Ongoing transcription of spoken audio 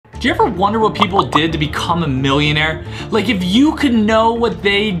Do you ever wonder what people did to become a millionaire? Like, if you could know what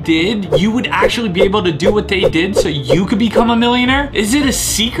they did, you would actually be able to do what they did so you could become a millionaire? Is it a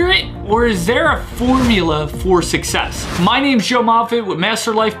secret, or is there a formula for success? My name's Joe Moffitt with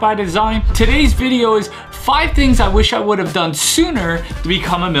Master Life by Design. Today's video is 5 things I wish I would have done sooner to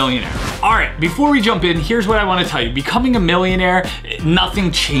become a millionaire. All right, before we jump in, here's what I want to tell you. Becoming a millionaire,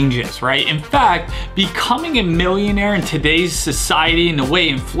 nothing changes, right? In fact, becoming a millionaire in today's society and the way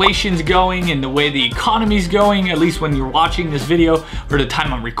inflation's going and the way the economy's going, at least when you're watching this video or the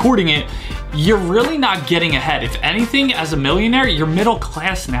time I'm recording it, you're really not getting ahead. If anything, as a millionaire, you're middle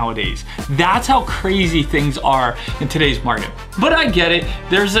class nowadays. That's how crazy things are in today's market. But I get it.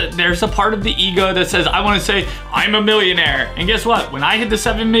 There's a part of the ego that says, I want to say I'm a millionaire. And guess what? When I hit the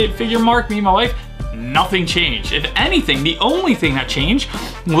 7-figure mark, me and my wife, nothing changed. If anything, the only thing that changed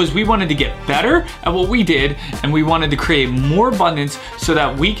was we wanted to get better at what we did, and we wanted to create more abundance so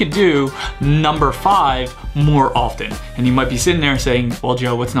that we could do number 5 more often. And you might be sitting there saying, well,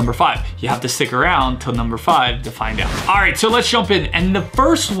 Joe, what's number 5? You have to stick around till number 5 to find out. All right, so let's jump in. And the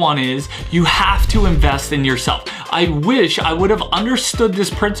first one is you have to invest in yourself. I wish I would have understood this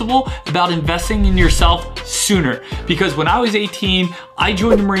principle about investing in yourself sooner, because when I was 18, I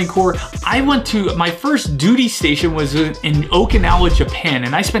joined the Marine Corps. I went to, my first duty station was in Okinawa, Japan,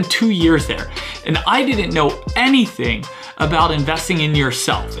 and I spent 2 years there. And I didn't know anything about investing in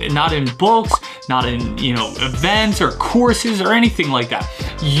yourself, not in books, not in, events or courses or anything like that.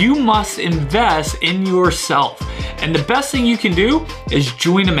 You must invest in yourself. And the best thing you can do is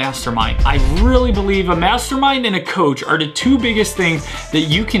join a mastermind. I really believe a mastermind and a coach are the 2 biggest things that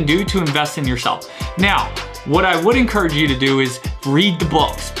you can do to invest in yourself. Now, what I would encourage you to do is read the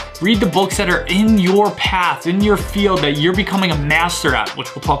books. Read the books that are in your path, in your field that you're becoming a master at,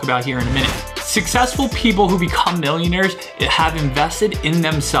 which we'll talk about here in a minute. Successful people who become millionaires have invested in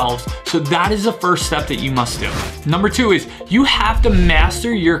themselves, so that is the first step that you must do. Number 2 is you have to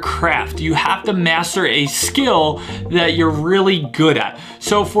master your craft. You have to master a skill that you're really good at.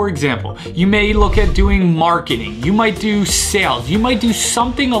 So for example, you may look at doing marketing, you might do sales, you might do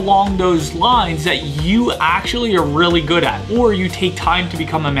something along those lines that you actually are really good at, or you take time to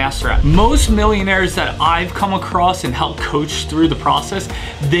become a master at. Most millionaires that I've come across and helped coach through the process,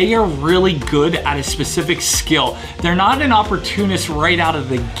 they are really good at a specific skill. They're not an opportunist right out of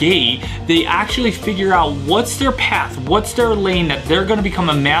the gate. They actually figure out what's their path, what's their lane that they're gonna become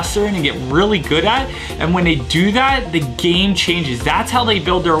a master in and get really good at. And when they do that, the game changes. That's how they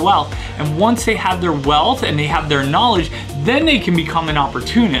build their wealth. And once they have their wealth and they have their knowledge, then they can become an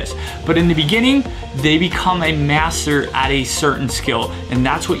opportunist. But in the beginning, they become a master at a certain skill. And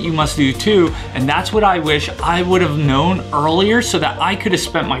that's what you must do too. And that's what I wish I would have known earlier, so that I could have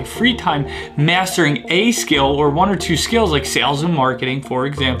spent my free time mastering a skill or 1 or 2 skills like sales and marketing, for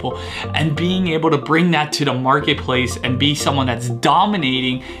example, and being able to bring that to the marketplace and be someone that's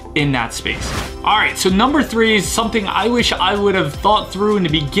dominating in that space. All right, so number 3 is something I wish I would have thought through in the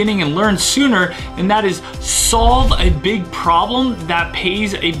beginning and learned sooner, and that is solve a big problem that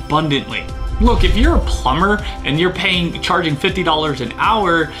pays abundantly. Look, if you're a plumber and you're charging $50 an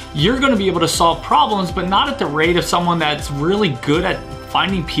hour, you're gonna be able to solve problems, but not at the rate of someone that's really good at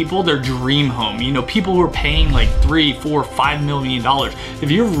finding people their dream home. People who are paying like $3, $4, $5 million. If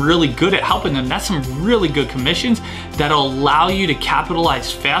you're really good at helping them, that's some really good commissions that'll allow you to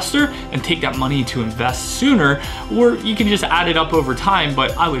capitalize faster and take that money to invest sooner, or you can just add it up over time,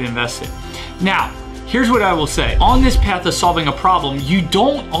 but I would invest it. Now, here's what I will say. On this path of solving a problem, you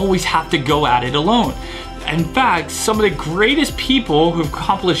don't always have to go at it alone. In fact, some of the greatest people who've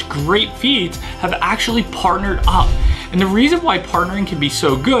accomplished great feats have actually partnered up. And the reason why partnering can be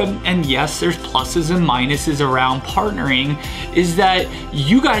so good, and yes, there's pluses and minuses around partnering, is that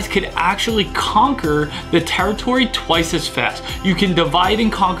you guys could actually conquer the territory twice as fast. You can divide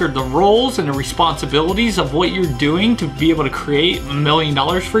and conquer the roles and the responsibilities of what you're doing to be able to create $1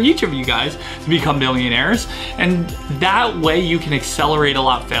 million for each of you guys to become millionaires. And that way you can accelerate a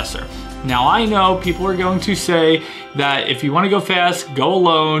lot faster. Now, I know people are going to say that if you want to go fast, go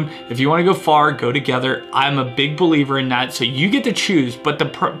alone. If you want to go far, go together. I'm a big believer in that, so you get to choose. But the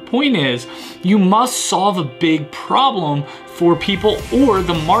point is, you must solve a big problem for people or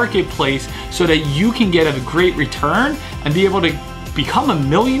the marketplace so that you can get a great return and be able to become a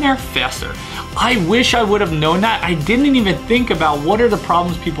millionaire faster. I wish I would have known that. I didn't even think about what are the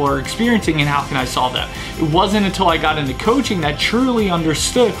problems people are experiencing and how can I solve that. It wasn't until I got into coaching that truly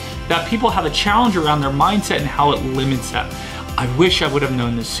understood that people have a challenge around their mindset and how it limits them. I wish I would have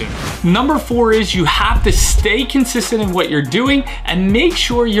known this sooner. Number 4 is you have to stay consistent in what you're doing and make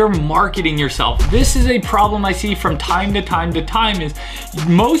sure you're marketing yourself. This is a problem I see from time to time to time is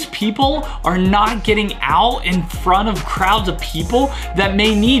most people are not getting out in front of crowds of people that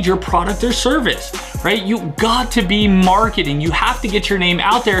may need your product or service, right? You got to be marketing. You have to get your name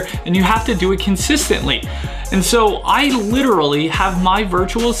out there and you have to do it consistently. And so I literally have my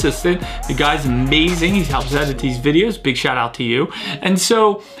virtual assistant. The guy's amazing. He helps edit these videos. Big shout out to you. And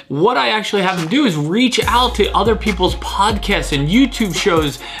so what I actually have him do is reach out to other people's podcasts and YouTube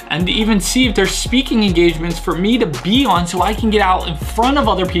shows and even see if there's speaking engagements for me to be on so I can get out in front of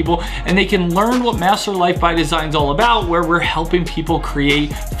other people and they can learn what Master Life by Design is all about, where we're helping people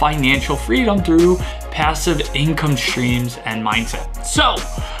create financial freedom through passive income streams and mindset. So,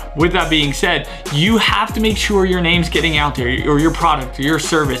 with that being said, you have to make sure your name's getting out there, or your product or your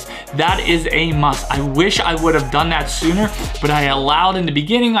service. That is a must. I wish I would have done that sooner, but I allowed in the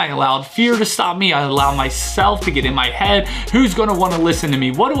beginning, I allowed fear to stop me. I allowed myself to get in my head. Who's gonna wanna listen to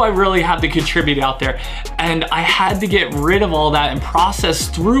me? What do I really have to contribute out there? And I had to get rid of all that and process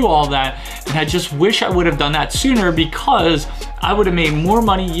through all that. And I just wish I would have done that sooner, because I would have made more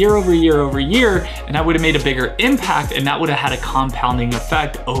money year over year over year, and I would have made a bigger impact, and that would have had a compounding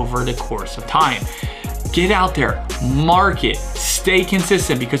effect over the course of time. Get out there, market, stay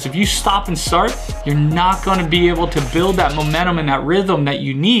consistent, because if you stop and start, you're not gonna be able to build that momentum and that rhythm that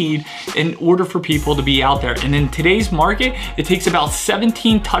you need in order for people to be out there. And in today's market, it takes about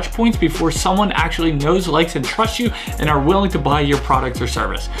 17 touch points before someone actually knows, likes, and trusts you and are willing to buy your product or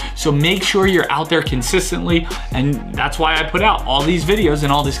service. So make sure you're out there consistently, and that's why I put out all these videos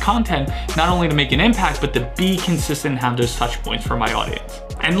and all this content, not only to make an impact, but to be consistent and have those touch points for my audience.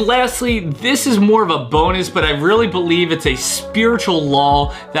 And lastly, this is more of a bonus, but I really believe it's a spiritual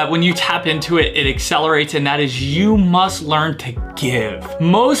law that when you tap into it, it accelerates, and that is you must learn to give.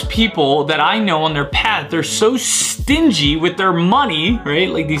 Most people that I know on their path, they're so stingy with their money, right?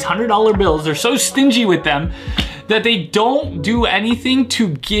 Like these $100 bills, they're so stingy with them that they don't do anything to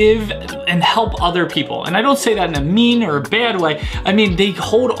give and help other people. And I don't say that in a mean or a bad way. I mean, they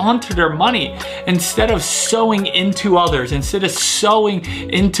hold on to their money instead of sowing into others, instead of sowing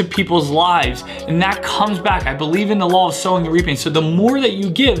into people's lives. And that comes back. I believe in the law of sowing and reaping. So the more that you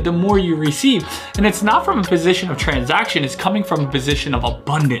give, the more you receive. And it's not from a position of transaction, it's coming from a position of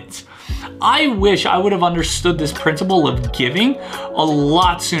abundance. I wish I would have understood this principle of giving a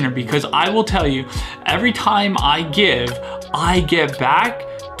lot sooner, because I will tell you, every time I give, I get back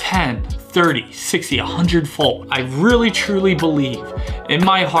 10, 30, 60, 100-fold. I really truly believe in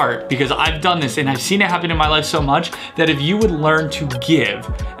my heart, because I've done this and I've seen it happen in my life so much, that if you would learn to give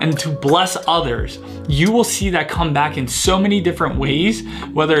and to bless others, you will see that come back in so many different ways,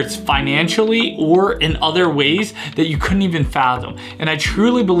 whether it's financially or in other ways that you couldn't even fathom. And I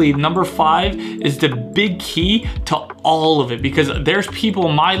truly believe number 5 is the big key to all of it, because there's people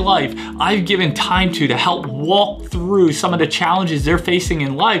in my life I've given time to help walk through some of the challenges they're facing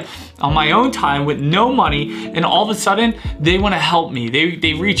in life on my own time with no money, and all of a sudden they want to help me.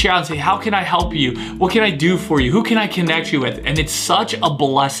 They reach out and say, how can I help you? What can I do for you? Who can I connect you with? And it's such a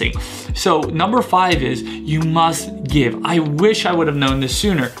blessing. So number 5 is you must give. I wish I would have known this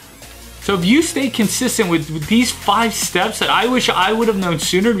sooner. So if you stay consistent with these 5 steps that I wish I would have known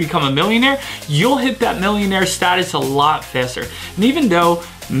sooner to become a millionaire, you'll hit that millionaire status a lot faster. And even though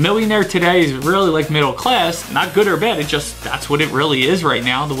millionaire today is really like middle class, not good or bad, it just, that's what it really is right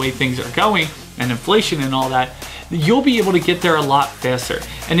now, the way things are going and inflation and all that, you'll be able to get there a lot faster.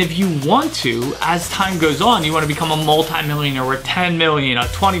 And if you want to, as time goes on, you want to become a multi-millionaire with 10 million,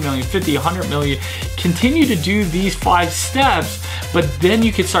 20 million, 50, 100 million, continue to do these 5 steps, but then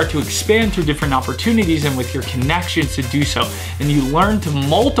you can start to expand through different opportunities and with your connections to do so. And you learn to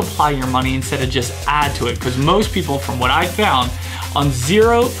multiply your money instead of just add to it. Because most people, from what I found, from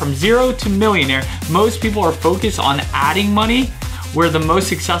zero to millionaire, most people are focused on adding money, where the most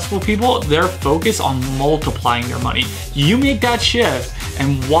successful people, they're focused on multiplying their money. You make that shift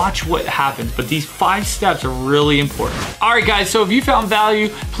and watch what happens. But these 5 steps are really important. All right, guys, so if you found value,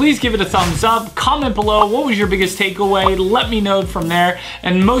 please give it a thumbs up. Comment below, what was your biggest takeaway? Let me know from there.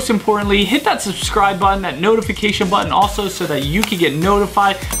 And most importantly, hit that subscribe button, that notification button also, so that you can get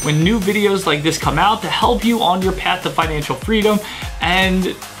notified when new videos like this come out to help you on your path to financial freedom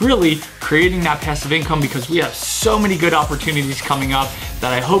and really creating that passive income, because we have so many good opportunities coming up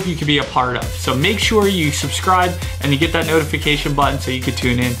that I hope you can be a part of. So make sure you subscribe and you get that notification button so you can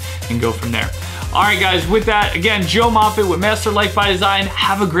tune in and go from there. All right, guys, with that, again, Joe Moffitt with Master Life by Design.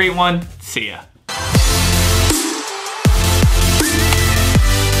 Have a great one. See ya.